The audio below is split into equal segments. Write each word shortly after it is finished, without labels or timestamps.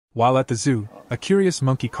While at the zoo, a curious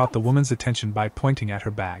monkey caught the woman's attention by pointing at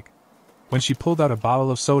her bag. When she pulled out a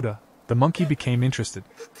bottle of soda, the monkey became interested.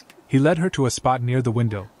 He led her to a spot near the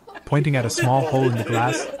window, pointing at a small hole in the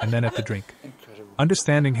glass and then at the drink.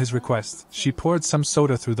 Understanding his request, she poured some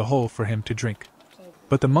soda through the hole for him to drink.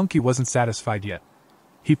 But the monkey wasn't satisfied yet.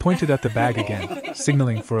 He pointed at the bag again,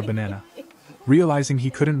 signaling for a banana. Realizing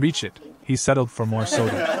he couldn't reach it, he settled for more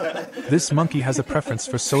soda. This monkey has a preference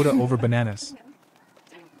for soda over bananas.